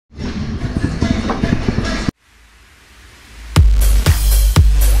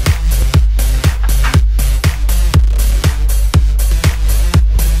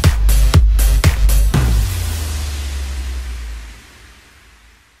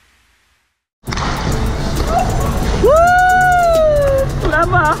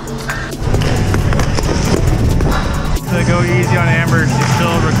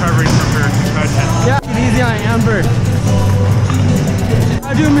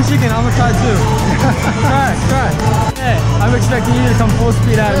Michigan, I'm gonna try too. Try. Hey, I'm expecting you to come full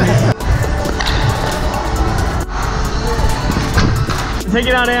speed at me. Take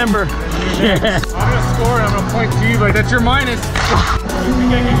it out, Amber. Yeah. I'm gonna score and I'm gonna point to you like that's your minus. You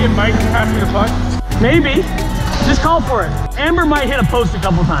think I can get Mike to pass me the puck? Maybe. Just call for it. Amber might hit a post a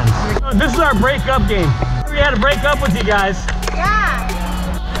couple times. This is our breakup game. We had to break up with you guys. Yeah.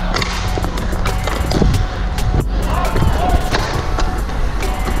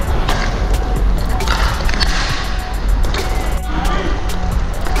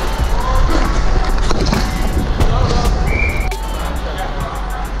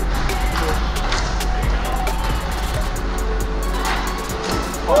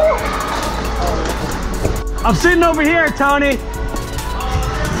 I'm sitting over here, Tony.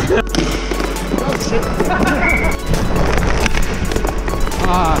 Oh shit.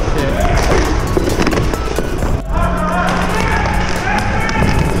 Ah, shit.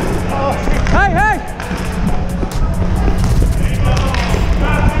 Hey, hey!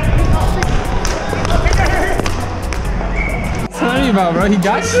 What are you about, bro? He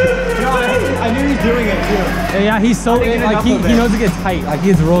got you? No, I knew he was doing it too. Yeah, he's so like he knows it gets tight. Like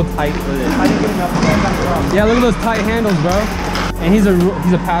he's real tight with it. I didn't get enough of that. Yeah, look at those tight handles, bro. And he's a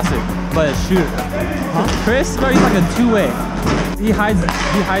passer, but a shooter. Huh? Chris, bro, he's like a two-way. He hides it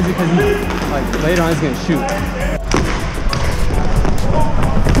because he like later on he's gonna shoot.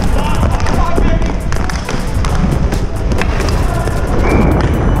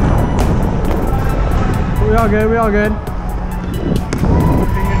 We all good. We all good.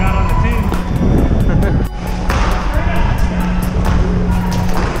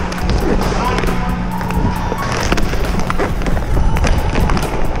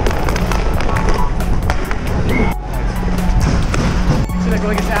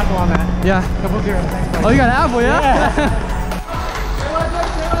 Yeah. Oh, you got an apple, yeah?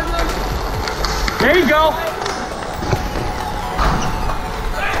 There you go.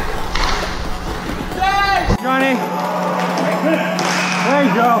 Johnny. There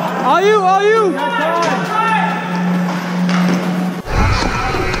you go. All you, all you.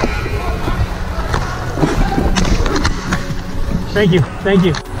 Thank you. Thank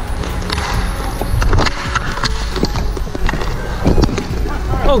you.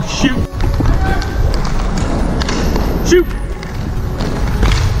 Oh, shoot. Shoot.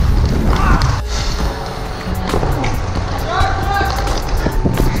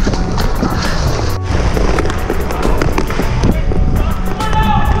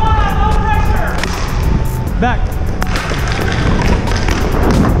 Back.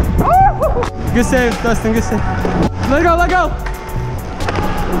 Good save, Dustin, good save. Let go, let go.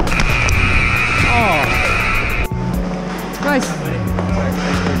 Oh. Nice.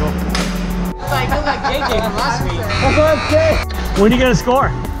 When are you gonna score?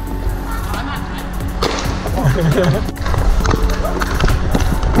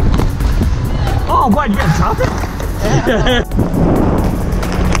 Oh, what? You gotta drop it? Yeah.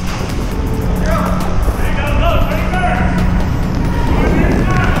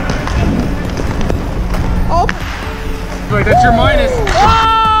 Oh! Wait, that's your minus.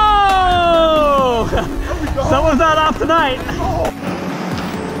 Oh! Someone's not off tonight.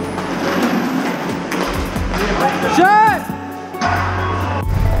 Shot!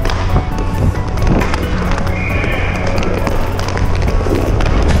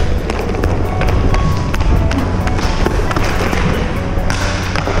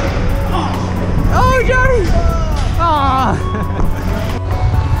 Oh, Johnny! Ah!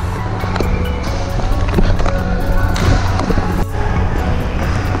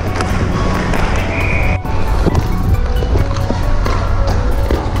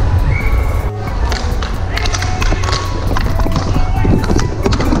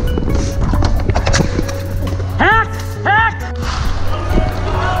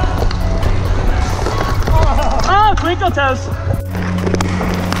 Twinkle toes.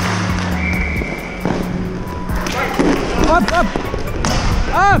 Up, up,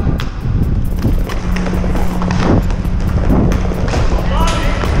 up.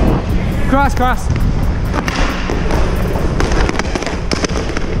 Cross, cross.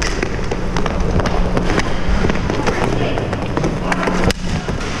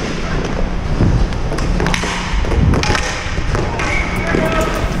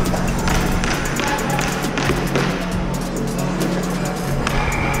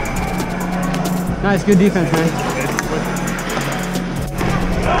 Nice, good defense, man.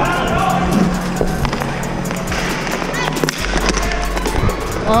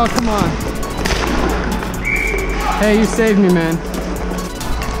 Oh, come on. Hey, you saved me, man.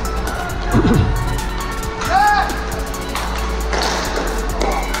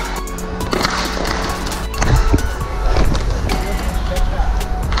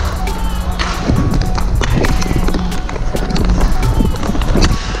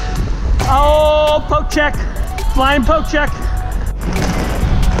 check. Flying poke check.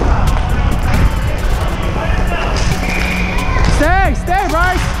 Stay,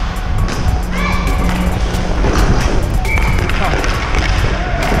 Bryce.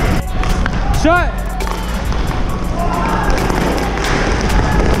 Shut.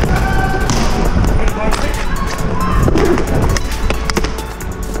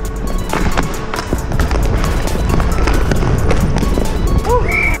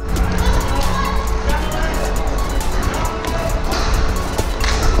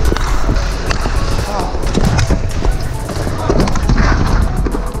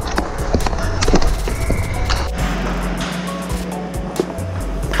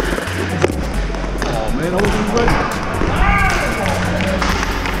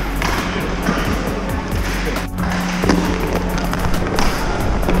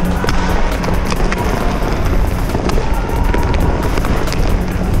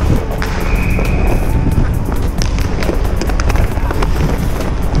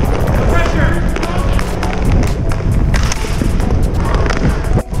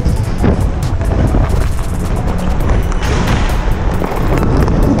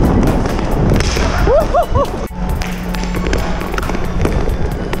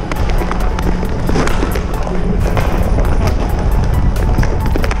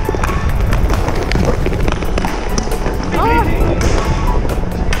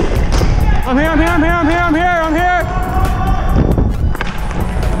 I'm here.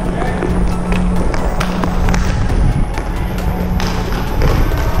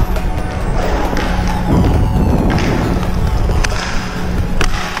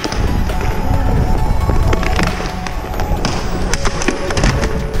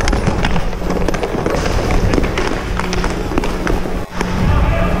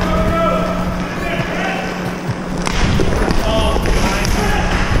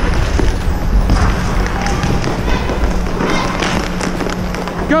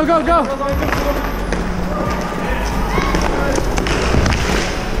 Go.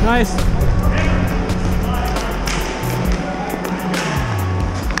 Nice.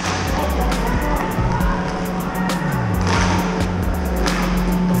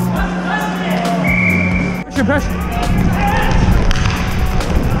 Pressure.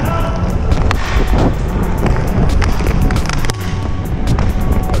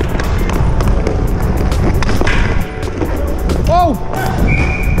 Whoa!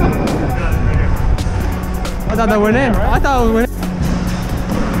 I thought that went in. I thought it went in.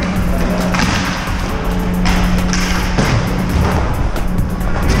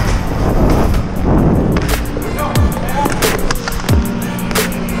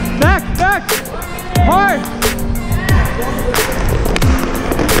 Back! Hard!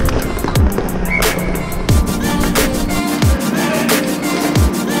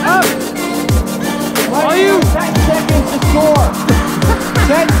 Up! Are you? 10 seconds to score.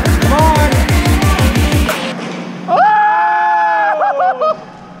 10, 5.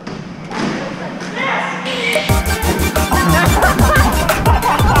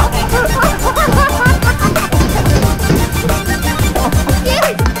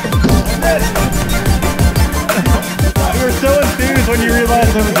 When you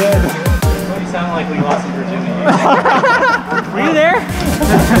realize I'm dead. You sound like we lost in Virginia. Were you there?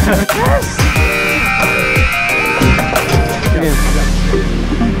 Yes!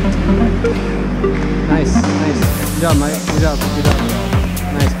 Nice. Good job, Mike. Good job.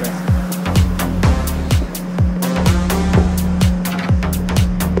 Nice, Chris.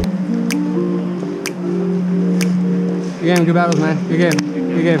 Good battles, man. Good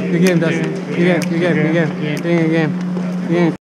game, Dustin. Good game.